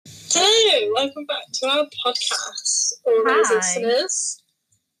Hello, welcome back to our podcast, all those listeners.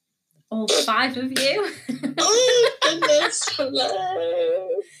 All 5 of you. Oh, goodness, hello.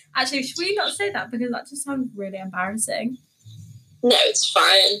 Actually, should we not say that because that just sounds really embarrassing? No, it's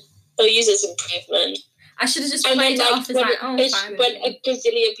fine. They'll use it as improvement. I should have just played it off as when a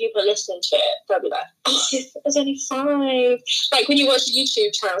gazillion people listen to it, they'll be like, oh, there's only 5. Like when you watch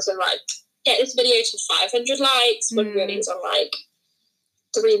YouTube channels and like, get this video to 500 likes, when really it's on like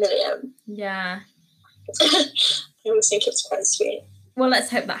 3 million. Yeah. I always think it's quite sweet. Well, let's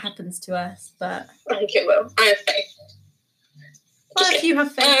hope that happens to us, but... I think it will. I have faith. Well, if you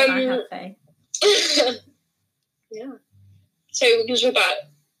have faith, then I have faith. Yeah. So, because we're about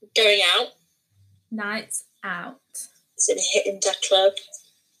going out. Nights out. Is it hitting the club?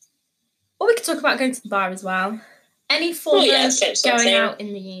 Or we could talk about going to the bar as well. Any form of going out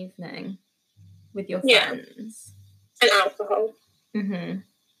in the evening with your friends. And alcohol. Mm-hmm.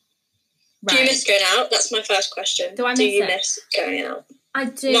 Right. Do you miss going out? That's my first question. Do you miss going out? I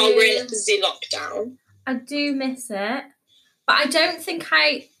do. While we're in the lockdown. I do miss it. But I don't think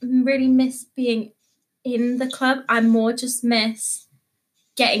I really miss being in the club. I more just miss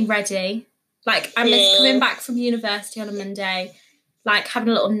getting ready. Like, I miss coming back from university on a Monday, like, having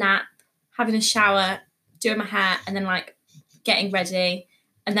a little nap, having a shower, doing my hair, and then, like, getting ready.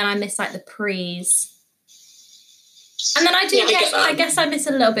 And then I miss, like, the prees. And then I guess I miss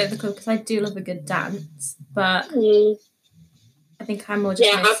a little bit of the club because I do love a good dance. But I think I'm more just...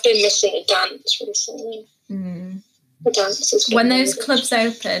 Yeah, I've been missing a dance recently. The dance is... When those clubs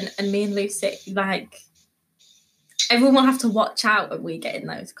open and me and Lucy, like... Everyone will have to watch out when we get in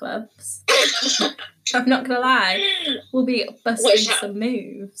those clubs. I'm not going to lie. We'll be busting some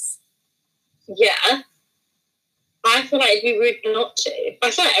moves. Yeah. I feel like it'd be rude not to.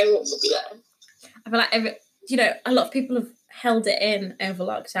 I feel like everyone will be there. I feel like a lot of people have held it in over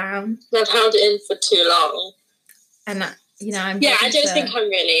lockdown. They've held it in for too long. And, I don't think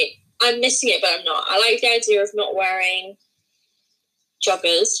I'm missing it, but I'm not. I like the idea of not wearing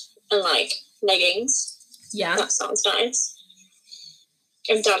joggers and, like, leggings. Yeah. That sounds nice.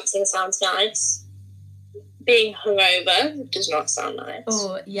 And dancing sounds nice. Being hungover does not sound nice.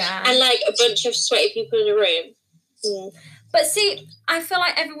 Oh, yeah. And, like, a bunch of sweaty people in a room. But see, I feel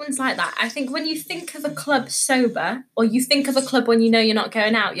like everyone's like that. I think when you think of a club sober, or you think of a club when you know you're not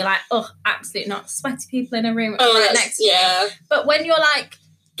going out, you're like, oh, absolutely not. Sweaty people in a room right next to you. But when you're like,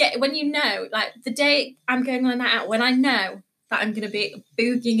 when you know, like, the day I'm going on a night out, when I know that I'm going to be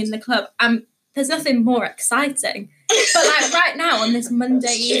boogieing in the club, there's nothing more exciting. But, like, right now, on this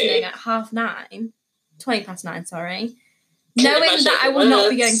Monday evening at 9:30, 9:20, sorry, knowing that I will not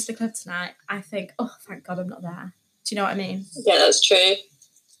be going to the club tonight, I think, oh, thank God I'm not there. Do you know what I mean? Yeah, that's true.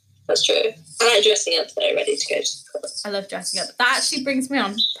 That's true. I like dressing up though, ready to go to the club. I love dressing up. That actually brings me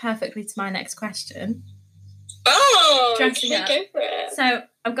on perfectly to my next question. Oh, dressing up. Go for it. So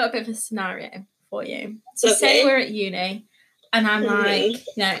I've got a bit of a scenario for you. So say we're at uni and I'm like,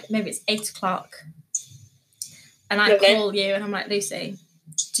 maybe it's 8:00 and I call you and I'm like, Lucy,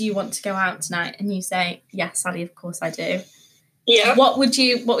 do you want to go out tonight? And you say, yes, Sally, of course I do. Yeah. What would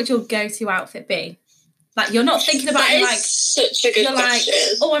your go-to outfit be? Like, you're not thinking about it, like, such a good you're question.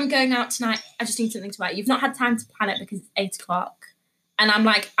 Like, oh, I'm going out tonight. I just need something to wear. You've not had time to plan it because it's 8:00. And I'm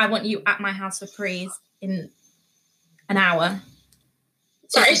like, I want you at my house for prees in an hour.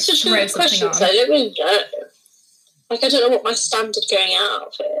 That is such a good question because I don't really know. Like, I don't know what my standard going out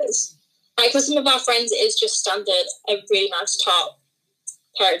outfit is. Like, for some of our friends, it is just standard, a really nice top,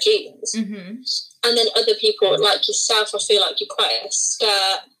 pair of jeans. Mm-hmm. And then other people, like yourself, I feel like you're quite a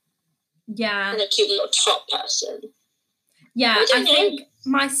skirt. Yeah. And a cute little top person. Yeah, I think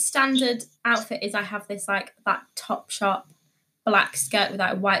my standard outfit is I have this, like, that Topshop black skirt with,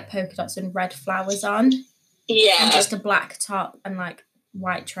 like, white polka dots and red flowers on. Yeah. And just a black top and, like,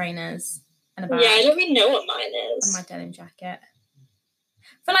 white trainers and a bag. Yeah, I don't really know what mine is. And my denim jacket.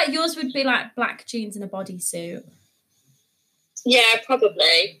 I feel like yours would be, like, black jeans and a bodysuit. Yeah,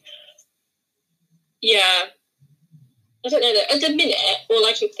 probably. Yeah. I don't know, though. At the minute, all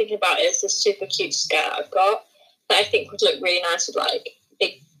I keep thinking about is this super cute skirt I've got that I think would look really nice with, like,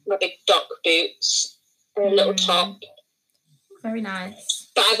 my big dock boots and a little top. Very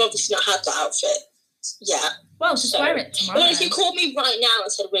nice. But I've obviously not had that outfit yet. Well, just wear it tomorrow. Well, if you called me right now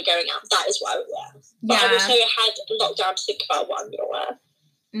and said we're going out, that is what I would wear. But I also had lockdown to think about what I'm going to wear.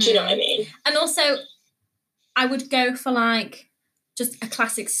 Do you know what I mean? And also, I would go for, like, just a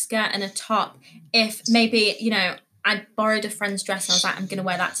classic skirt and a top if maybe, I borrowed a friend's dress and I was like, I'm going to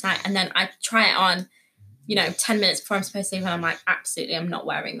wear that tonight. And then I try it on, 10 minutes before I'm supposed to leave, and I'm like, absolutely, I'm not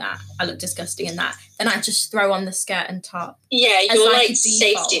wearing that. I look disgusting in that. Then I just throw on the skirt and top. Yeah, your like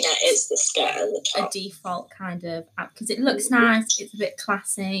safety net is the skirt and the top. A default kind of, because it looks nice. It's a bit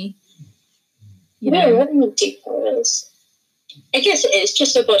classy. I don't know what the default is. I guess it is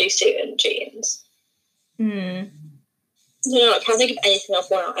just a bodysuit and jeans. I can't think of anything I've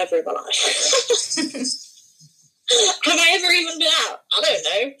worn out ever in my life. Have I ever even been out? I don't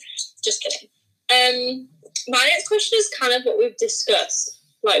know. Just kidding. My next question is kind of what we've discussed.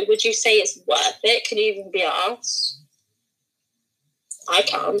 Like, would you say it's worth it? Can you even be asked? I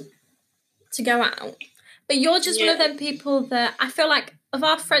can't. To go out. But you're just one of them people that I feel like of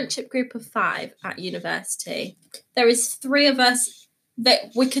our friendship group of 5 at university, there is 3 of us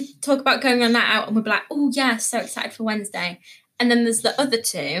that we could talk about going on that out and we'd be like, oh yeah, so excited for Wednesday. And then there's the other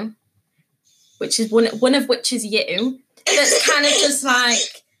 2, which is one of which is you, that's kind of just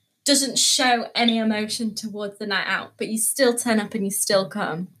like doesn't show any emotion towards the night out, but you still turn up and you still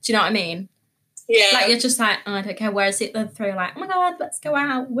come. Do you know what I mean? Yeah. Like you're just like, oh, I don't care. Whereas the other 3 are like, oh my God, let's go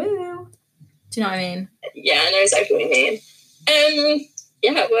out. Woo. Do you know what I mean? Yeah, I know exactly what you mean.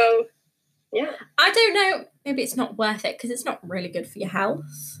 Yeah, well, yeah. I don't know. Maybe it's not worth it because it's not really good for your health.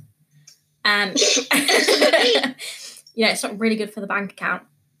 It's not really good for the bank account,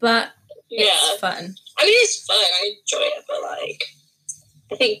 but it's fun. I mean, it's fun. I enjoy it, but like,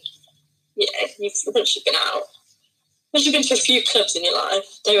 I think, once you've been out, once you've been to a few clubs in your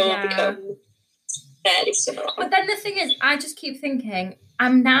life, they all become fairly similar. But then the thing is, I just keep thinking,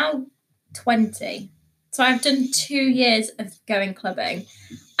 I'm now 20, so I've done 2 years of going clubbing,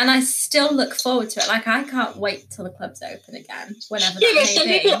 and I still look forward to it. Like, I can't wait till the clubs open again, whenever that may be. Yeah, but some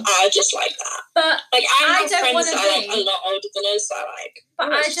people are just like that. But like, I don't want to be like, a lot older than us, so like.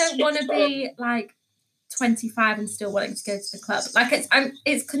 But I don't want to be like 25 and still wanting to go to the club. Like,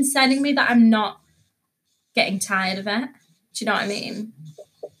 it's concerning me that I'm not getting tired of it. Do you know what I mean?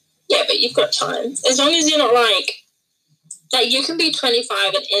 Yeah, but you've got time. As long as you're not like you can be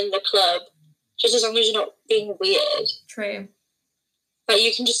 25 and in the club, just as long as you're not being weird. True. Like,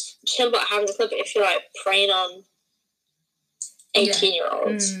 you can just chill about having the club, but if you're like preying on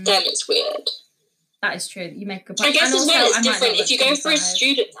 18-year-olds, then it's weird. That is true. You make a good point. I guess as well, it's different. If you go for a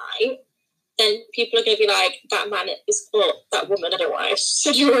student night, then people are going to be like, that man is, or that woman, I don't know why I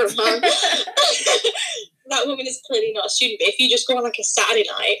said you were a man. That woman is clearly not a student, but if you just go on like a Saturday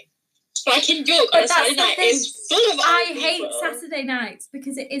night, like in York, on a Saturday night is full of old people. I hate Saturday nights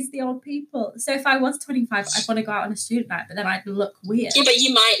because it is the old people. So if I was 25, I'd want to go out on a student night, but then I'd look weird. Yeah, but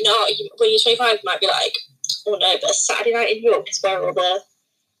you might not. When you're 25, you might be like, oh no, but a Saturday night in York is where all the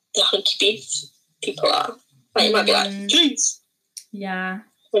hunky beef people are. Like, you might be like, jeez. Yeah.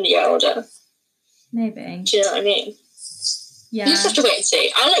 When you get older. Maybe. Do you know what I mean? Yeah. You just have to wait and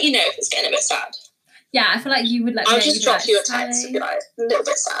see. I'll let you know if it's getting a bit sad. Yeah, I feel like you would let me know. I'll just drop you a text and be like, a little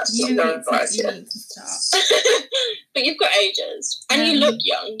bit sad. You need to start. But you've got ages. And you look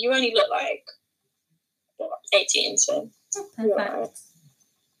young. You only look like, 18, so. Oh, perfect. Right.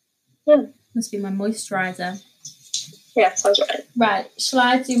 Yeah. Must be my moisturiser. Yeah, sounds right. Right, shall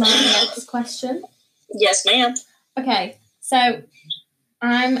I do my next question? Yes, ma'am. Okay, so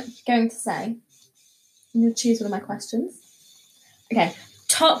I'm going to say, I'm going to choose one of my questions. Okay,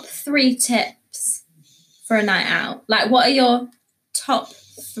 top 3 tips for a night out. Like, what are your top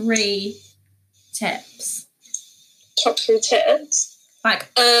 3 tips? Top 3 tips?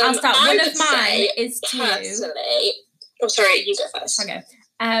 Like, I'll start. One of mine is to... Personally... Oh, sorry, you go first. Okay.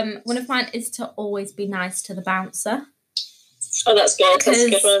 One of mine is to always be nice to the bouncer. Oh, that's good. That's a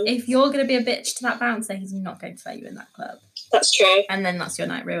good one. If you're going to be a bitch to that bouncer, he's not going to let you in that club. That's true. And then that's your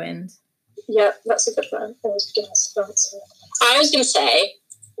night ruined. Yeah, that's a good one. Always be nice to the bouncer. I was going to say,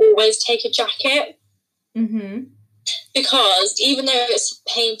 always take a jacket. Mm-hmm. Because even though it's a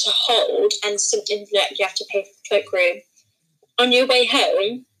pain to hold and something that you have to pay for the cloakroom, on your way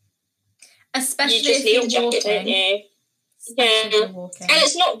home, especially you just if need you're a jacket, walking, don't you? Yeah. And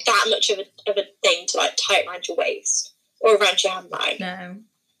it's not that much of a thing to like tie around your waist or around your handbag. No.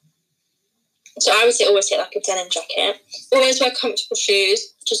 So I would say always take like a denim jacket. Always wear comfortable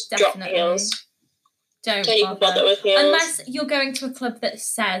shoes. Just Definitely. Drop heels. Don't even bother with heels. Unless you're going to a club that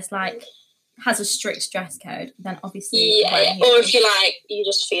says like has a strict dress code, then obviously yeah. Or if you like, you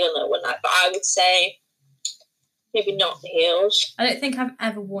just feel it one night. But I would say maybe not the heels. I don't think I've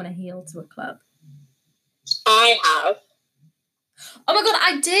ever worn a heel to a club. I have. Oh my God,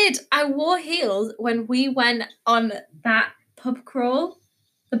 I did. I wore heels when we went on that pub crawl,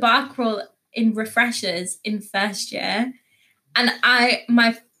 the bar crawl in Refreshers in first year. And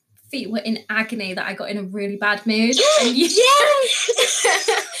my feet were in agony that I got in a really bad mood.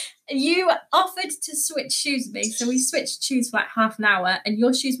 And You offered to switch shoes with me, so we switched shoes for like half an hour, and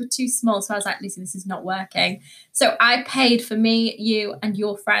your shoes were too small, so I was like, Lucy, this is not working. So I paid for me, you, and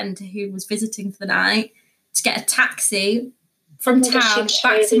your friend who was visiting for the night to get a taxi from town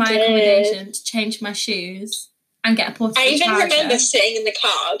back to my accommodation to change my shoes and get a portable charger. I even remember sitting in the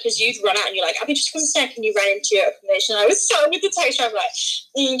car because you'd run out and you're like, I'll be just one sec, and you ran into your accommodation. I was sat with the taxi driver like,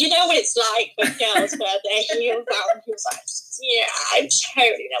 you know what it's like when girls wear their heels out, and he was like, yeah, I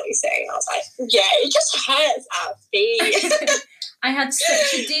totally know what you're saying. I was like, yeah, it just hurts our feet. I had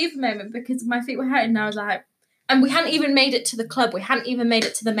such a diva moment because my feet were hurting, and I was like, and we hadn't even made it to the club. We hadn't even made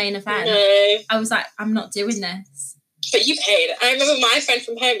it to the main event. No. I was like, I'm not doing this. But you paid. I remember my friend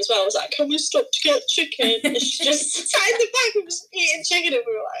from home as well was like, can we stop to get chicken? And she just sat in the back and was eating chicken, and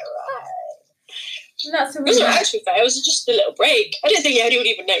we were like, right. That's a it wasn't actually fair. It was just a little break. I don't think anyone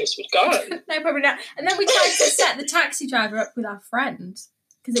even noticed we'd gone. No, probably not. And then we tried to set the taxi driver up with our friend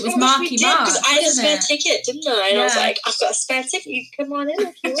because it was Marky Mark. Because I had a spare ticket, didn't I? And I was like, I've got a spare ticket. You can come on in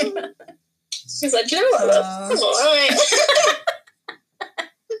if you want. She was like, do you know what? I'm all right.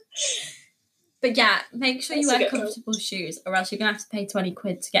 But yeah, make sure you wear comfortable shoes, or else you're gonna have to pay 20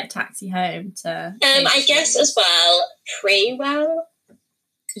 quid to get a taxi home. I guess as well, pre-well.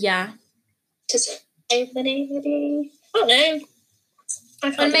 Yeah. To save money, maybe. I don't know.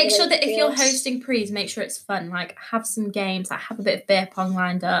 And make sure that if you're hosting prees, make sure it's fun. Like, have some games, like have a bit of beer pong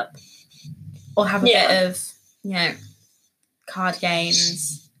lined up, or have a bit of, card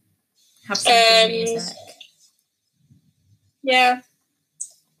games. Have some good music. Yeah.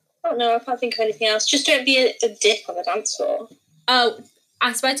 I don't know, I can't think of anything else. Just don't be a dick on the dance floor. Oh,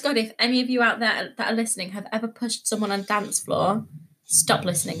 I swear to God, if any of you out there that are listening have ever pushed someone on a dance floor, stop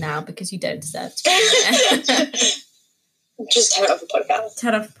listening now because you don't deserve to be there. Just turn off the podcast.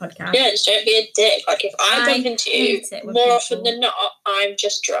 Turn off the podcast. Yeah, just don't be a dick. Like, if I bump into you, more often than not, I'm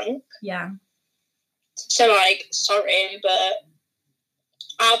just drunk. Yeah. So, like, sorry, but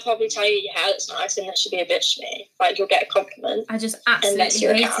I'll probably tell you your hair looks nice unless you be a bitch to me. Like, you'll get a compliment. I just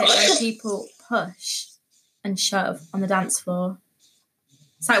absolutely hate it when people push and shove on the dance floor.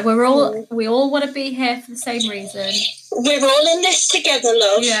 It's like we all want to be here for the same reason. We're all in this together,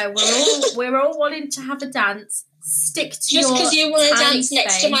 love. Yeah, we're all wanting to have a dance. Stick to just your because you want to dance space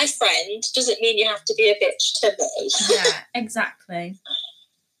next to my friend doesn't mean you have to be a bitch to me. Yeah, exactly.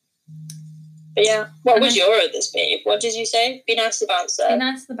 But yeah, what would your others be? What did you say? Be nice to the bouncer. Be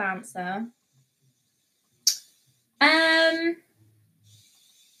nice to the bouncer. Oh,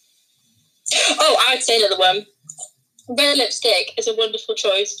 I would say another one. Red lipstick is a wonderful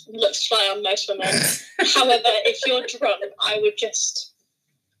choice. Looks fly on most women. However, if you're drunk, I would just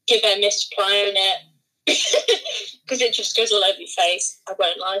give her misapply on it. Because it just goes all over your face. I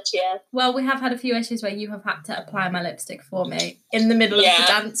won't lie to you. Well, we have had a few issues where you have had to apply my lipstick for me in the middle of the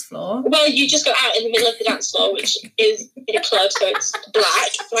dance floor. Well, you just go out in the middle of the dance floor, which is in a club, so it's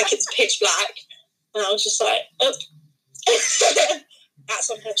black, like it's pitch black. And I was just like, oh. That's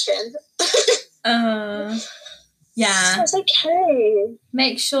on her chin. Yeah. That's okay.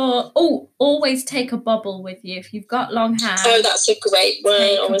 Make sure... always take a bobble with you. If you've got long hair... Oh, that's a great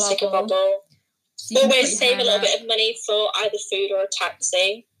one. Always take a bobble. So always save a little bit of money for either food or a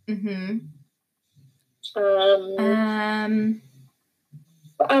taxi. Mm-hmm.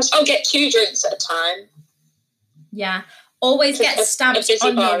 What else? I'll get 2 drinks at a time. Yeah. Always get stamped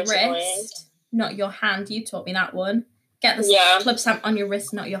on your wrist, not your hand. You taught me that one. Get the club stamp on your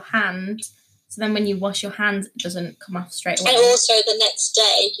wrist, not your hand. So then when you wash your hands, it doesn't come off straight away. And also the next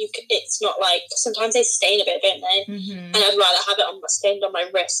day, it's not like... Sometimes they stain a bit, don't they? Mm-hmm. And I'd rather have it stained on my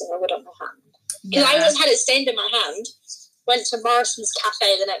wrist than I would on my hand. Because I always had it stained in my hand. Went to Morrison's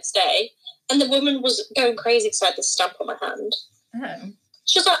Cafe the next day, and the woman was going crazy because I had this stamp on my hand. Oh.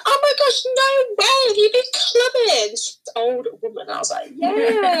 She was like, oh my gosh, no way, have you been clubbing? This old woman. I was like,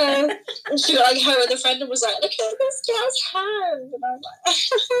 yeah. And she got like her other friend and was like, look at this girl's hand. And I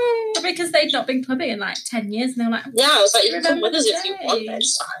was like, because they'd not been clubbing in like 10 years, and they were like, yeah, I was like, you can come with us if you want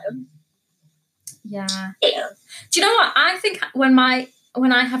next time. Yeah. But yeah. Do you know what? I think when I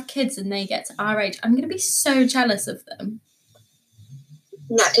have kids and they get to our age, I'm going to be so jealous of them.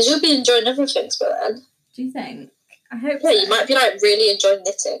 Nah, because you'll be enjoying other things by then. Do you think? I hope so. You might be like really enjoying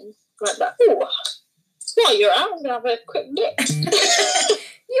knitting. Like that. Oh, while you're out, I'm going to have a quick knit.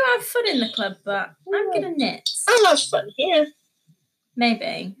 You have fun in the club, but I'm going to knit. I'll have fun here.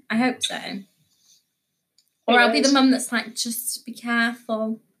 Maybe. I hope so. Or I'll be the mum that's like, just be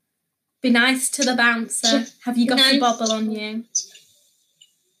careful. Be nice to the bouncer. Have you got a bobble on you?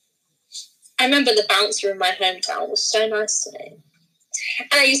 I remember the bouncer in my hometown was so nice to me.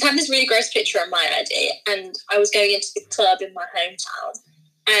 And I used to have this really gross picture on my ID, and I was going into the club in my hometown,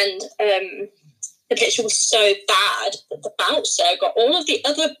 and the picture was so bad that the bouncer got all of the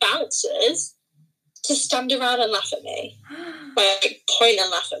other bouncers to stand around and laugh at me. Like, point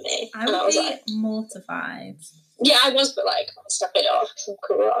and laugh at me. I would be mortified. Yeah, I was, but like, stop it off. I'm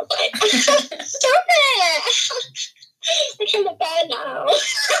cool. I'm like, stop it! I can look better now.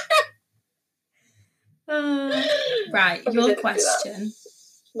 Right, your question.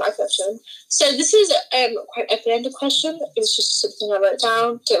 My question. So this is quite open-ended question. It was just something I wrote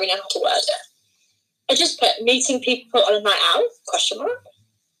down. Don't really know how to word it. I just put meeting people on a night out, question mark.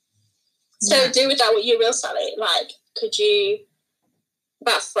 So do with that what you will, Sally. Like, could you,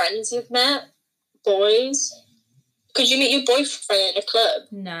 about friends you've met, boys, could you meet your boyfriend in a club?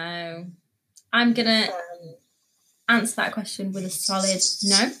 No. I'm going to answer that question with a solid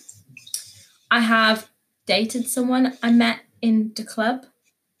no. I have dated someone I met in the club,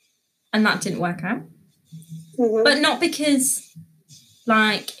 and that didn't work out. Mm-hmm. But not because,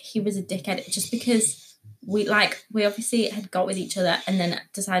 like, he was a dickhead, just because we obviously had got with each other and then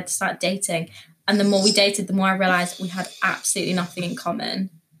decided to start dating. And the more we dated, the more I realised we had absolutely nothing in common.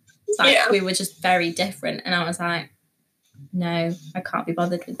 Like, we were just very different. And I was like, no, I can't be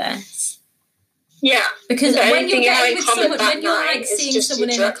bothered with this. Yeah. Because when you're getting with someone, when you're, like, seeing someone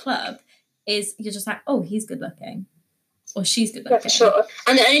in a club, you're just like, oh, he's good looking. Or she's good looking. Yeah, for sure.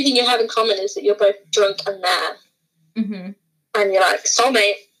 And the only thing you have in common is that you're both drunk and there. Mm-hmm. And you're like,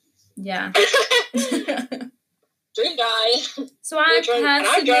 soulmate. Yeah. Dream guy. So I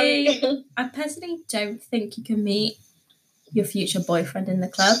personally don't think you can meet your future boyfriend in the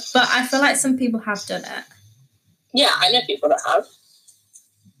club, but I feel like some people have done it. Yeah, I know people that have.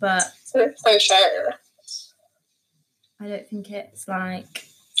 But for sure. I don't think it's like...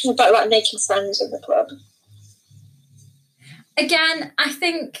 About like making friends in the club. Again, I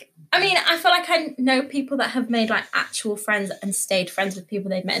feel like I know people that have made like actual friends and stayed friends with people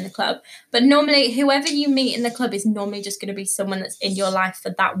they've met in the club. But normally, whoever you meet in the club is normally just going to be someone that's in your life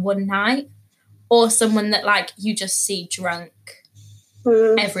for that one night, or someone that like you just see drunk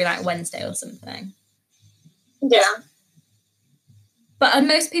every like Wednesday or something. Yeah. But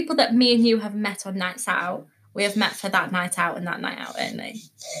most people that me and you have met on nights out, we have met for that night out and that night out only.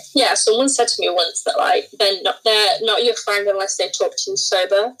 Yeah, someone said to me once that like they're not your friend unless they talk to you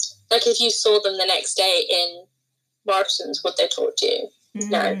sober. Like if you saw them the next day in Morrison's, would they talk to you?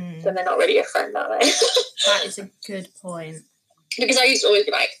 No, then they're not really your friend, are they? That is a good point. Because I used to always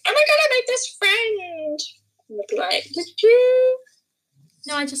be like, oh my god, I made this friend. And they'd be like, did you?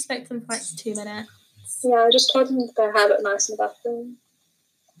 No, I just spoke to them for like 2 minutes. Yeah, I just told them their hair looked nice in the bathroom.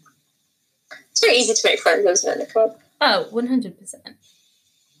 It's very easy to make friends, isn't it, in the club? Oh, 100%.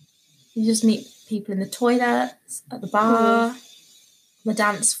 You just meet people in the toilets, at the bar, the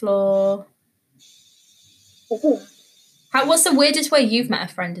dance floor. What's the weirdest way you've met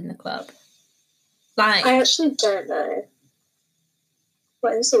a friend in the club? Like, I actually don't know.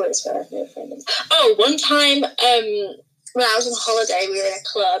 What is the weirdest way I've met a friend in the club? Oh, one time when I was on holiday, we were in a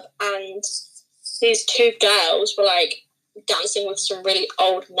club and these two girls were like dancing with some really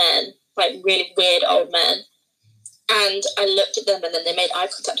old men, like really weird old men. And I looked at them and then they made eye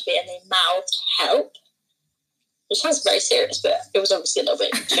contact with me and they mouthed help. Which sounds very serious, but it was obviously a little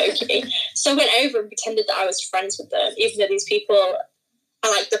bit jokey. So I went over and pretended that I was friends with them, even though these people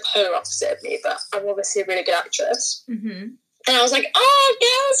are like the polar opposite of me, but I'm obviously a really good actress. Mm-hmm. And I was like, oh,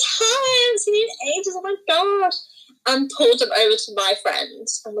 girls, hi, I haven't seen you in ages, oh my God. And pulled them over to my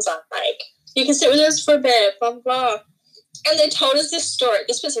friends and was like, you can sit with us for a bit, blah, blah, blah. And they told us this story.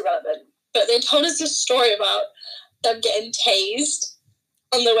 This was irrelevant, but they told us this story about them getting tased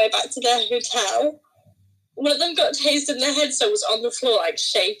on their way back to their hotel. One of them got tased in the head, so was on the floor, like,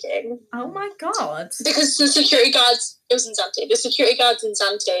 shaking. Oh, my God. Because the security guards... It was in Zante. The security guards in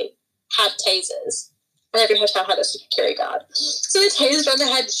Zante had tasers. And every hotel had a security guard. So they tased her on the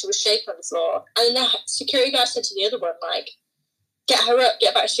head and she was shaking on the floor. And then the security guard said to the other one, like, get her up,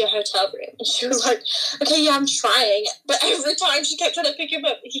 get back to your hotel room. And she was like, okay, yeah, I'm trying. But every time she kept trying to pick him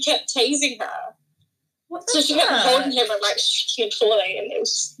up, he kept tasing her. So she kept holding him and like shaking and falling, and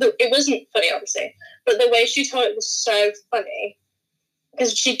it wasn't funny, obviously, but the way she told it was so funny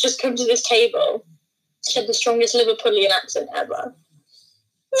because she'd just come to this table. She had the strongest Liverpoolian accent ever.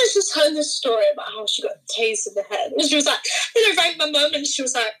 And she was telling this story about how she got tased in the head, and she was like, then I rang my mum, and she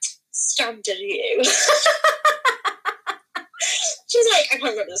was like, standard you. She was like, I can't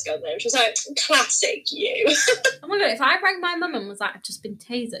remember this girl's name. She was like, classic you. Oh my God, if I rang my mum and was like, I've just been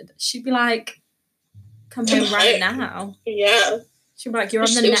tasered, she'd be like, come home right now. Yeah. She'd be like, you're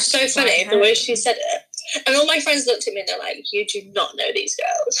on the next. It was so funny, the way she said it. And all my friends looked at me and they're like, you do not know these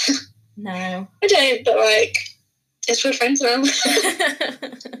girls. No. I don't, but like, it's for friends now.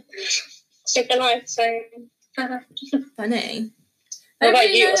 Stick the life, so... Funny. What about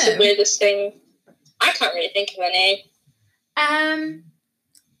you? What's the weirdest thing? I can't really think of any.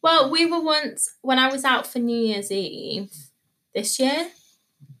 Well, we were once, when I was out for New Year's Eve this year,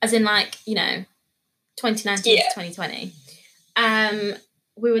 as in 2019 to 2020,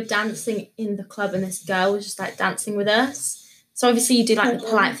 we were dancing in the club and this girl was just dancing with us. So obviously you do the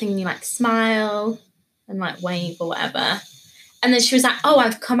polite thing and you smile and wave or whatever. And then she was like, oh,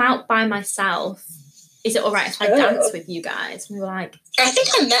 I've come out by myself. Is it all right if I dance with you guys? And we were like... I think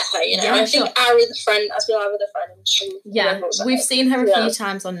I met her, Yeah, I think I was a friend, as well, I was a friend. And she we've seen her a few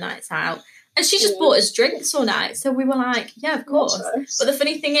times on nights out. And she just bought us drinks all night. So we were like, yeah, of course. Nice. But the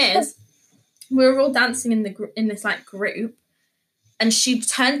funny thing is, we were all dancing in this group. And she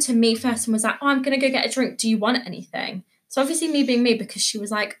turned to me first and was like, oh, I'm going to go get a drink. Do you want anything? So obviously me being me, because she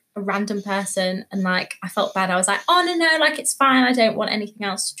was a random person and I felt bad. I was like, oh, no, it's fine. I don't want anything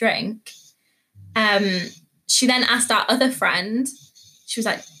else to drink. She then asked our other friend, she was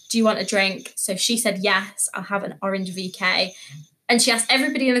like, do you want a drink? So she said, yes, I'll have an orange VK. And she asked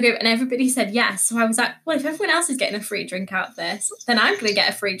everybody in the group and everybody said yes. So I was like, well, if everyone else is getting a free drink out of this, then I'm going to get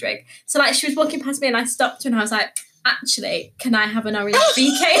a free drink. So she was walking past me and I stopped her and I was like, actually, can I have an orange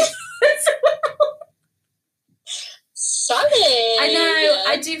VK as well? Sorry. I know,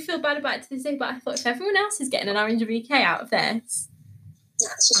 I do feel bad about it to this day, but I thought if everyone else is getting an orange VK out of this,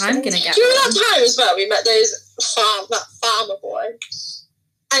 I'm going to get Do you remember that time as well? We met that farmer boy.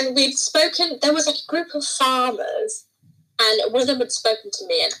 And we'd spoken, there was a group of farmers, and one of them had spoken to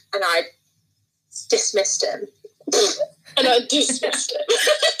me, and I dismissed him.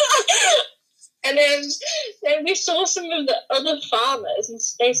 And then we saw some of the other farmers, and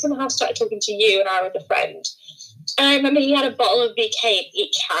they somehow started talking to you and our other friend. And I remember he had a bottle of VK in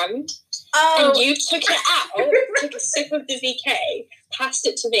each hand. Oh. And you took it out, took a sip of the VK, passed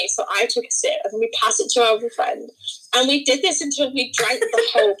it to me, so I took a sip, and then we passed it to our other friend. And we did this until we drank the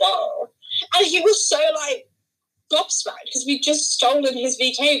whole bottle. And he was so, gobsmacked, because we'd just stolen his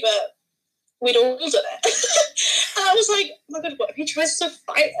VK, but we'd ordered it. And I was like, oh my God, what if he tries to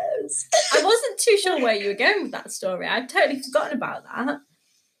fight us? I wasn't too sure where you were going with that story. I'd totally forgotten about that.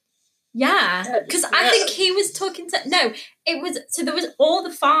 Yeah, because I think he was talking to... No, it was... So there was all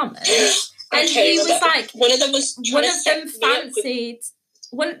the farmers, and he was one of them was one of them fancied...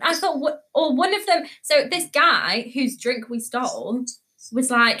 One of them... So this guy whose drink we stole was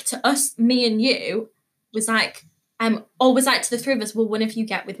to us, me and you, was to the three of us, will one of you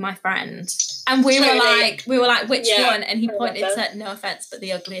get with my friend? And we were like, which one? And he pointed to, no offense, but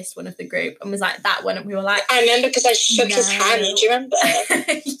the ugliest one of the group, and was like, that one. And we were like, I remember because I shook his hand. Do you remember?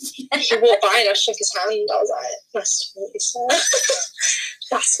 He walked by and I shook his hand. I was like, nice to meet you, sir.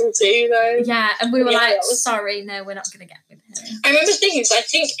 That will do, though. Yeah, and we were sorry, no, we're not going to get with him. I remember thinking, so I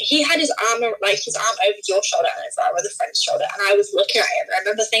think he had his arm over your shoulder and over our other friend's shoulder, and I was looking at him, and I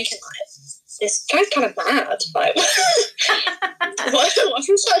remember thinking, this guy's kind of mad. What if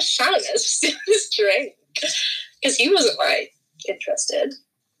he starts shouting at us for his drink? Because he wasn't, interested.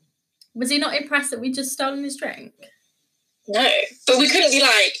 Was he not impressed that we just stolen his drink? No, but we couldn't be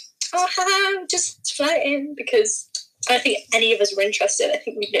I'm just flirting, because I don't think any of us were interested. I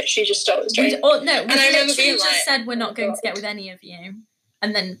think we literally just stole his drink. We literally just said we're not going to get with any of you,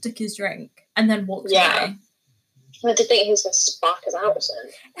 and then took his drink, and then walked away. I did think he was going to spark us out or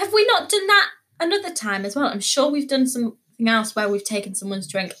something. Have we not done that another time as well? I'm sure we've done something else where we've taken someone's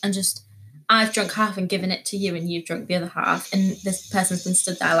drink and just, I've drunk half and given it to you and you've drunk the other half, and this person's been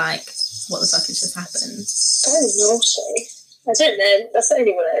stood there what the fuck has just happened? Very naughty. I don't know. That's the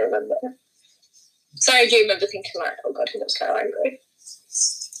only one I remember. So I do remember thinking oh God, he looks kind of angry.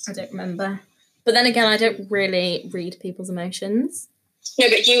 I don't remember. But then again, I don't really read people's emotions. No,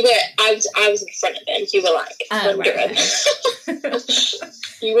 but you were... I was in front of him. You were under him.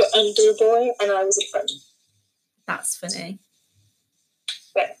 You were under the boy, and I was in front. That's funny.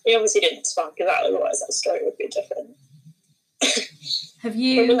 But he obviously didn't spark it out, otherwise that story would be different. Have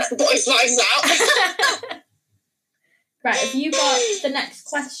you... The boy's lives out. Right, have you got the next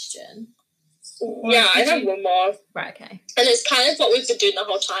question? Yeah, I have one more. Right, okay. And it's kind of what we've been doing the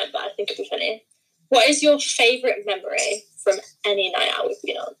whole time, but I think it'd be funny. What is your favourite memory from any night out we've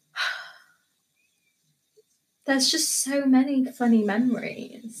been on? There's just so many funny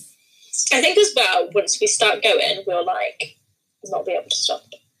memories. I think as well, once we start going, we'll not be able to stop.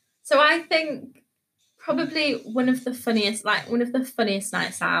 So I think probably one of the funniest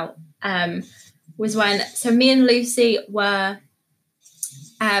nights out was when, so me and Lucy were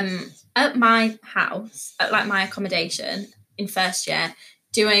at my house, at my accommodation in first year,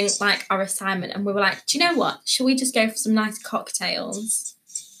 doing our assignment, and we were like, do you know what? Shall we just go for some nice cocktails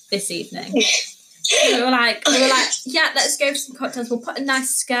this evening. we were like, yeah, let's go for some cocktails. We'll put a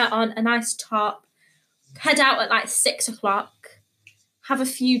nice skirt on, a nice top, head out at like 6 o'clock, have a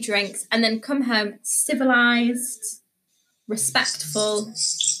few drinks, and then come home civilised, respectful,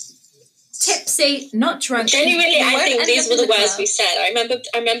 tipsy, not drunk. Genuinely, I think these were the words we said. I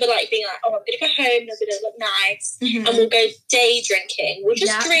remember like being like, oh, I'm going to go home, I'm going to look nice, and we'll go day drinking. We'll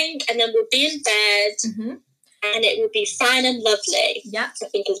just drink, and then we'll be in bed, and it will be fine and lovely. Yeah. I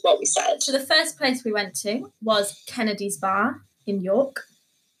think is what we said. So the first place we went to was Kennedy's Bar in York.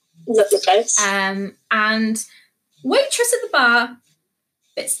 Lovely place. And waitress at the bar,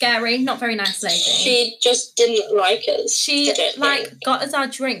 bit scary, not very nice lady. She just didn't like us. She got us our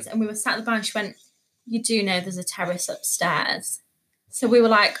drinks, and we were sat at the bar, and she went, "You do know there's a terrace upstairs." So we were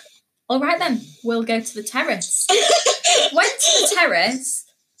like, "All right then, we'll go to the terrace." Went to the terrace.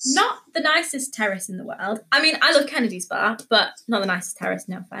 Not the nicest terrace in the world. I mean, I love Kennedy's Bar, but not the nicest terrace,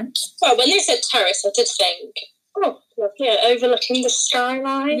 no offence. Well, when they said terrace, I did think, oh, lovely, overlooking the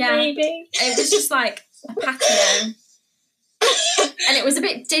skyline, maybe. It was just like a patio. And it was a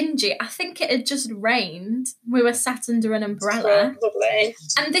bit dingy. I think it had just rained. We were sat under an umbrella. Probably.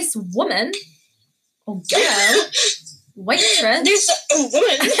 And this woman, or girl, waitress. This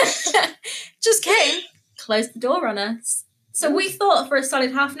woman. just came, closed the door on us. So we thought for a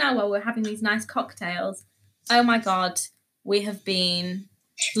solid half an hour while we're having these nice cocktails, oh my God, we have been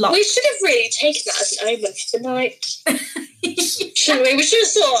locked. We should have really taken that as an omen for the night. Shouldn't we? We should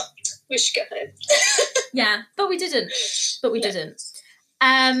have thought, we should go home. Yeah, but we didn't.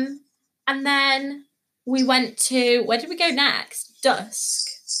 And then we went to, where did we go next? Dusk.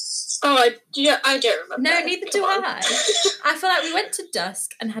 Oh, I don't remember. No, neither do I. I feel like we went to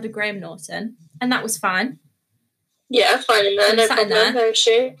Dusk and had a Graham Norton, and that was fine. Yeah, fine in there, no problem, no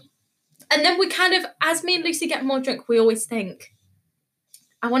issue. And then we kind of, as me and Lucy get more drunk, we always think,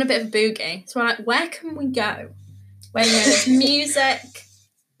 I want a bit of a boogie. So we're like, where can we go when there's music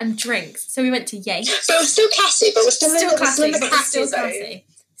and drinks? So we went to Yates. But it was still classy, but we're still classy.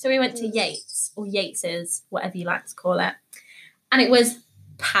 So we went to Yates, or Yates's, whatever you like to call it. And it was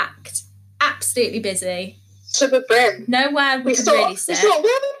packed, absolutely busy. To the brim. Nowhere we could really sit. We thought,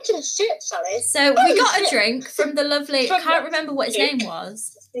 where are we going to sit, Sally? So we got a drink from the lovely, I can't remember what his name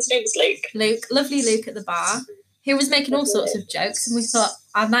was. His name was Luke. Lovely Luke at the bar, who was making all sorts of jokes, and we thought,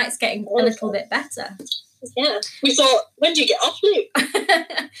 our night's getting a little bit better. Yeah. We thought, when do you get off, Luke?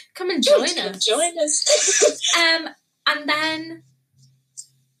 Come and join us. Join us. And then,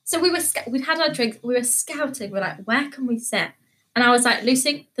 so we'd had our drinks, we were scouting, we're like, where can we sit? And I was like,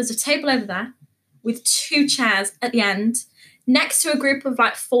 Lucy, there's a table over there with 2 chairs at the end, next to a group of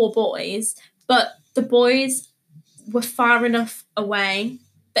like 4 boys, but the boys were far enough away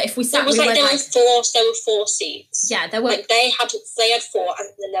that if we sat, there were 4 seats. Yeah, there were. Like they had 4, and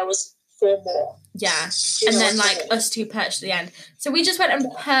then there was 4 more. Yeah, and then like us 2 perched at the end. So we just went and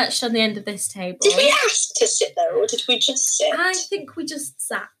perched on the end of this table. Did we ask to sit there, or did we just sit? I think we just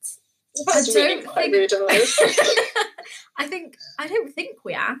sat. That's really quite rude of us. I don't think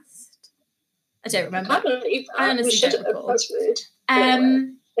we asked. I don't remember. I honestly don't recall. That's rude.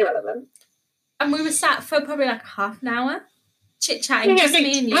 Irrelevant. And we were sat for probably like half an hour, chit-chatting, just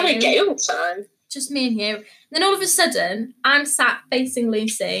me and you. Having a gale time. Just me and you. And then all of a sudden, I'm sat facing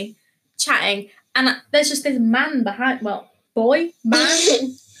Lucy, chatting, and there's just this man behind,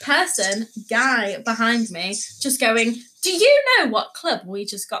 guy behind me, just going, do you know what club we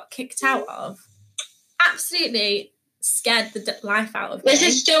just got kicked out of? Absolutely scared the life out of me. This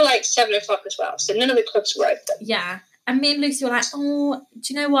is still like 7 o'clock as well, so none of the clubs were open. Yeah. And me and Lucy were like, oh,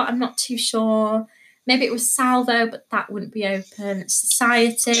 do you know what? I'm not too sure. Maybe it was Salvo, but that wouldn't be open.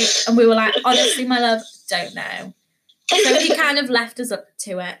 Society. And we were like, honestly, my love, don't know. So he kind of left us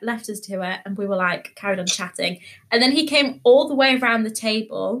to it, and we were like, carried on chatting. And then he came all the way around the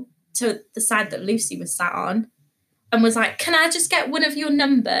table to the side that Lucy was sat on and was like, can I just get one of your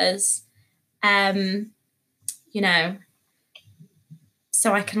numbers?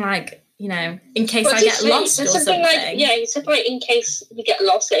 So I can in case I get lost or something. He said in case we get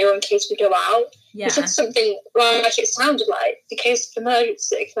lost later, or in case we go out. Yeah. He said something it sounded like, in case of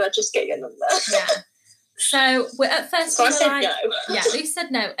emergency, can I just get your number? Yeah. So we're at first. So I said no. Yeah, Lucy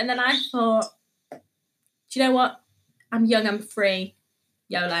said no, and then I thought, do you know what? I'm young, I'm free,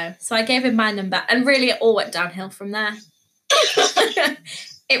 YOLO. So I gave him my number, and really it all went downhill from there.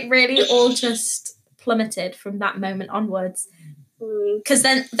 It really all just plummeted from that moment onwards. Because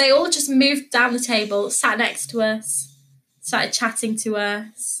then they all just moved down the table, sat next to us, started chatting to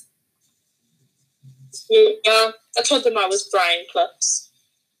us. Yeah, I told them I was Brian Clough's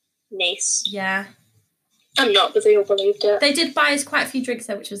niece. Yeah. I'm not, but they all believed it. They did buy us quite a few drinks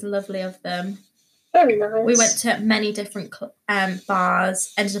though, which was lovely of them. Very nice. We went to many different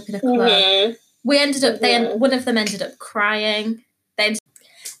bars, ended up in a club. We ended up, one of them ended up crying.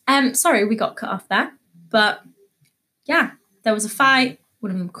 Sorry, we got cut off there. But yeah, there was a fight.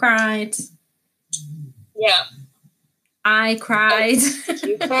 One of them cried. Yeah. I cried.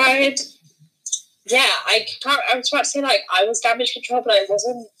 You cried. Yeah, I was about to say, like, I was damage control, but I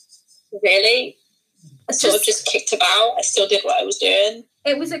wasn't really. I sort of just kicked about. I still did what I was doing.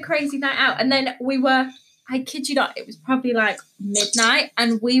 It was a crazy night out. And then I kid you not, it was probably like midnight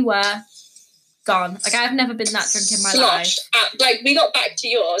and we were gone. Like, I've never been that drunk in my life. Like, we got back to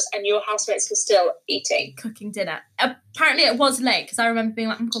yours and your housemates were still eating. Cooking dinner. Apparently it was late because I remember being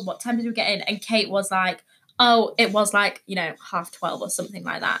like, oh my God, what time did we get in? And Kate was like, oh, it was like, 12:30 or something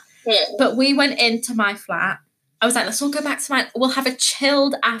like that. But we went into my flat. I was like, let's all go back to mine. We'll have a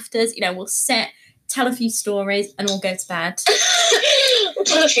chilled afters. We'll sit, tell a few stories, and we'll go to bed. We'll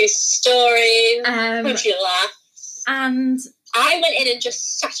tell a few stories, have a few laughs. And I went in and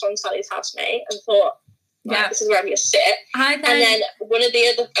just sat on Sally's housemate and thought, right, this is where I'm going to sit. And then one of the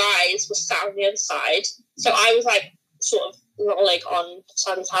other guys was sat on the other side. So I was like, sort of rolling on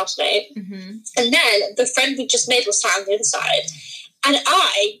Sally's housemate. Mm-hmm. And then the friend we just made was sat on the other side. And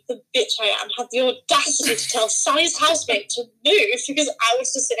I, the bitch I am, had the audacity to tell Sally's housemate to move because I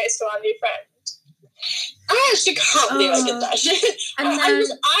was just sitting next to our new friend. I actually can't believe I did that shit. And I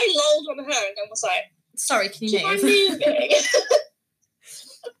lolled on her and then was like, sorry, can you move? I'm moving.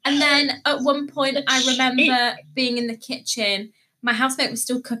 And then at one point I remember being in the kitchen. My housemate was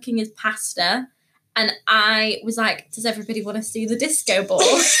still cooking his pasta. And I was like, does everybody want to see the disco ball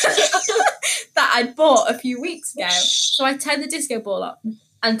that I'd bought a few weeks ago? So I turned the disco ball on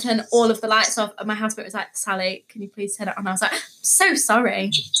and turned all of the lights off. And my housemate was like, Sally, can you please turn it on? I was like, I'm so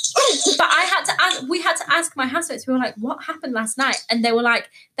sorry. But we had to ask my housemates. We were like, what happened last night? And they were like,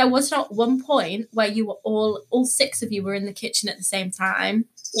 there was not one point where you were all six of you were in the kitchen at the same time.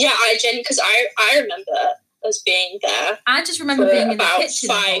 Yeah, because I remember us being there. I just remember being in the kitchen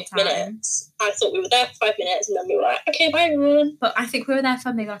about 5 minutes. I thought we were there for 5 minutes and then we were like, okay, bye everyone. But I think we were there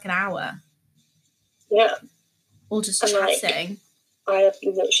for maybe like an hour. Yeah. All just chatting. I have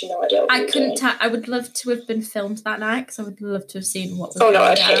literally no idea what I couldn't tell. I would love to have been filmed that night because I would love to have seen what was going on. Oh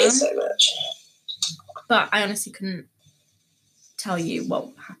no, I'd hate it so much. But I honestly couldn't tell you what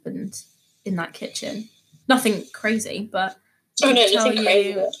happened in that kitchen. Nothing crazy, but nothing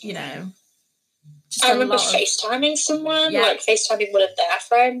crazy. Just I remember FaceTiming someone, like FaceTiming one of their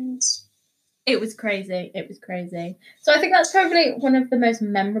friends. It was crazy. So I think that's probably one of the most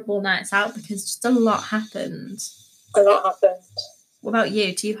memorable nights out because just a lot happened. A lot happened. What about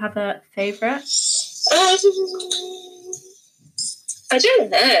you? Do you have a favourite? I don't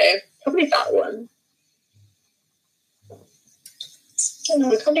know. Probably that one. I don't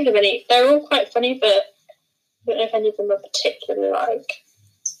know. I can't think of any. They're all quite funny, but I don't know if any of them are particularly like.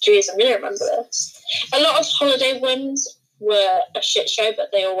 Jeez, I'm going to remember this. A lot of holiday ones were a shit show,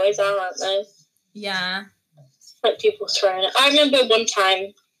 but they always are, aren't they? Yeah. Like people throwing it. I remember one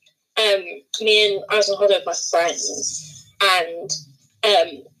time, I was on holiday with my friends, and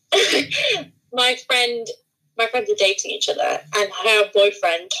my friends were dating each other, and her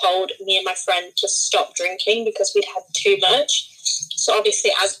boyfriend told me and my friend to stop drinking because we'd had too much. So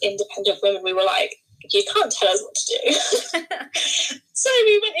obviously, as independent women, we were like, you can't tell us what to do. So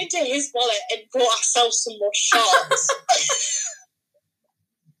we went into his wallet and bought ourselves some more shots.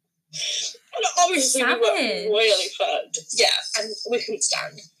 And obviously we were really fucked. Yeah, and we couldn't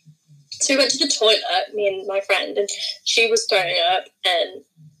stand. So we went to the toilet, me and my friend, and she was throwing up, and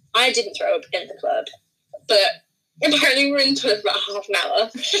I didn't throw up in the club. But apparently we were in the toilet for about half an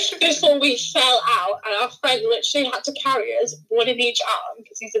hour before we fell out, and our friend literally had to carry us, one in each arm,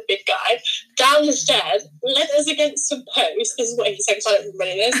 because he's a big guy, down the stairs, led us against some posts. This is what he said, because I don't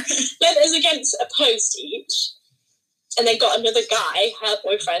remember this. Led us against a post each, and then got another guy, her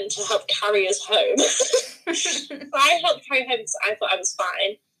boyfriend, to help carry us home. I helped carry home because I thought I was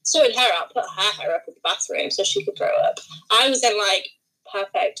fine. Sorted her out, put her hair up in the bathroom so she could throw up. I was then like,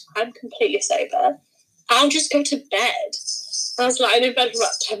 perfect, I'm completely sober. I'll just go to bed. I was like, I'm in bed for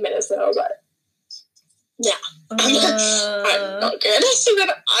about 10 minutes, and I was like, I'm not good. So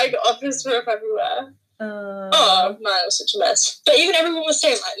then I got office throw up everywhere. Oh, man, it was such a mess. But even everyone was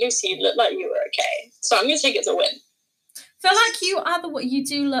saying, like, Lucy, you look like you were okay. So I'm going to take it as a win. I feel like you are you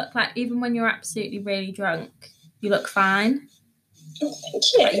do look like, even when you're absolutely really drunk, you look fine. Oh, thank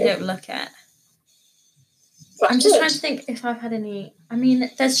you. But you don't look it. I'm just trying to think if I've had any. I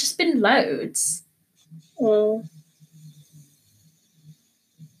mean, there's just been loads.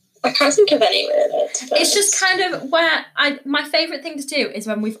 I can't think of any really. It's just kind of where my favourite thing to do is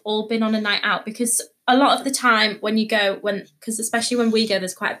when we've all been on a night out, because a lot of the time when you go, because especially when we go,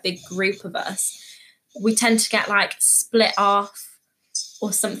 there's quite a big group of us, we tend to get like split off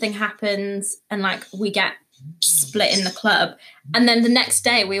or something happens and like we get split in the club, and then the next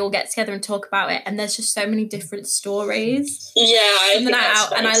day we all get together and talk about it, and there's just so many different stories from the night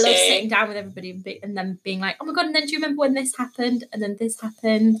out, and I love sitting down with everybody and then being like, oh my god, and then do you remember when this happened, and then this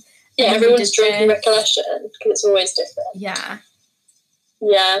happened, everyone's drinking recollection, because it's always different.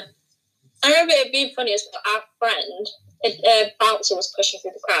 I remember it being funny as well. Our friend, a bouncer was pushing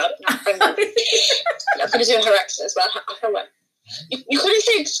through the crowd, and our friend I'm going to do her accent as well. Our friend went, you couldn't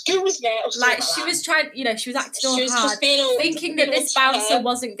say excuse me. Like she was trying, she was acting all hard, thinking that this bouncer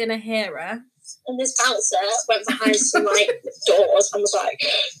wasn't going to hear her. And this bouncer went behind some like doors and was like,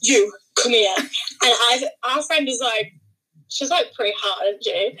 "You come here." And our friend is like, she's like pretty hard, isn't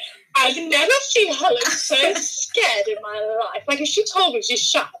she? I've never seen her look so scared in my life. Like if she told me she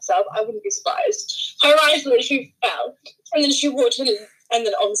shot herself, I wouldn't be surprised. Her eyes literally fell, and then she walked in, and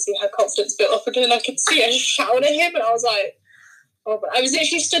then obviously her confidence built up again. And I could see her shout at him, and I was like. Oh, but I was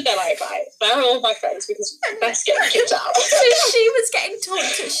literally stood there like, right, where are all my friends? Because Beth's getting kicked out. So she was getting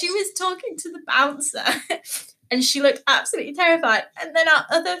talked to. She was talking to the bouncer, and she looked absolutely terrified. And then our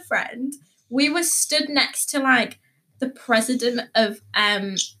other friend, we were stood next to like the president of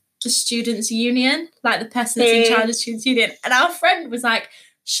the students' union, like the person that's in charge of the students' union. And our friend was like,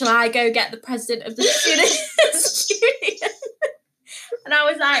 "Shall I go get the president of the students' union?" And I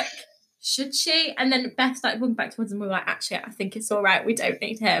was like, should she? And then Beth started walking back towards him. We were like, actually, I think it's all right. We don't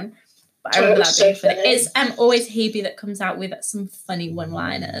need him. But I remember that being funny. It's always Hebe that comes out with some funny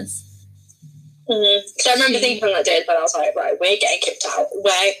one-liners. So I remember thinking on that day when I was like, right, we're getting kicked out.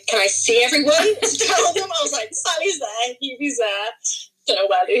 Where can I see everyone to tell them? I was like, Sally's there, Hebe's there. Don't know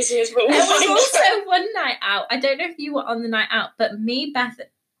where Lucy is, but there was also one night out. I don't know if you were on the night out, but me, Beth,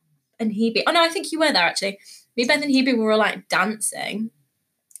 and Hebe. Oh no, I think you were there actually. Me, Beth, and Hebe were all like dancing.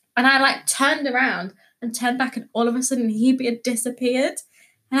 And I like turned around and turned back, and all of a sudden Hebe had disappeared.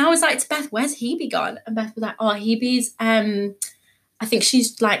 And I was like to Beth, "Where's Hebe gone?" And Beth was like, "Oh, Hebe's I think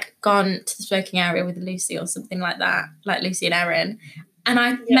she's like gone to the smoking area with Lucy or something like that, like Lucy and Erin." And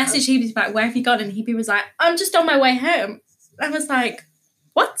I messaged Hebe back, "Where have you gone?" And Hebe was like, "I'm just on my way home." I was like,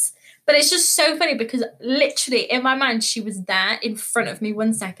 "What?" But it's just so funny because literally in my mind she was there in front of me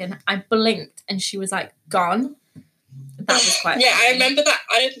 1 second. I blinked and she was like gone. That was quite funny. I remember that.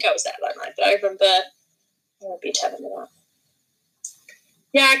 I don't think I was there that night, but I remember you telling me that.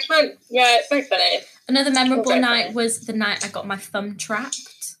 Yeah, I can't. Yeah, it's very funny. Another memorable night was the night I got my thumb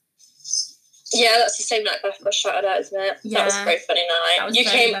trapped. Yeah, that's the same night Beth got shouted at, isn't it? Yeah. That was a very funny night. You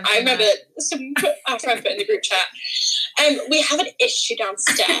came. I remember our friend put in the group chat. We have an issue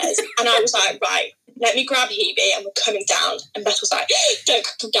downstairs, and I was like, right. Let me grab Hebe and we're coming down. And Beth was like, don't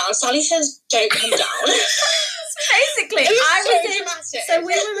come down. Sally says, don't come down. Basically, so we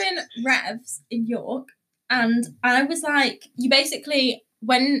were in Revs in York, and I was like, you basically,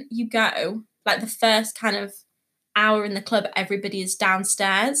 when you go, like the first kind of hour in the club, everybody is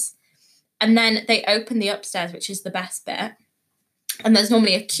downstairs. And then they open the upstairs, which is the best bit. And there's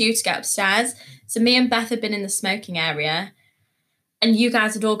normally a queue to get upstairs. So me and Beth had been in the smoking area, and you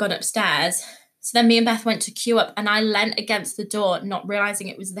guys had all gone upstairs. So then me and Beth went to queue up, and I leant against the door, not realising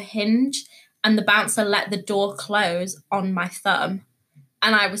it was the hinge, and the bouncer let the door close on my thumb.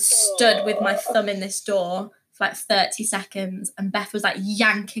 And I was stood with my thumb in this door for like 30 seconds, and Beth was like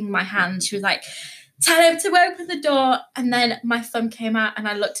yanking my hand. She was like, "Tell him to open the door." And then my thumb came out, and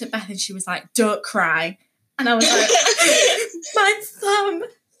I looked at Beth, and she was like, "Don't cry." And I was like, my thumb.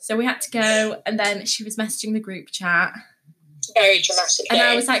 So we had to go, and then she was messaging the group chat. Very dramatic. And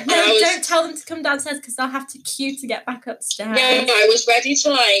I was like, no, don't tell them to come downstairs because they'll have to queue to get back upstairs. No, I was ready to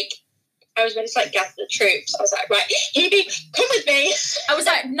gather the troops. I was like, right, Hebe, come with me. I was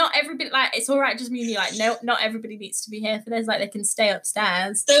like, not everybody, like, it's all right, just me and you, like, no, not everybody needs to be here for this, like, they can stay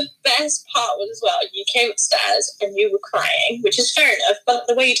upstairs. The best part was as well, you came upstairs and you were crying, which is fair enough, but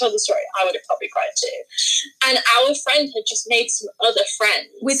the way you told the story, I would have probably cried too. And our friend had just made some other friends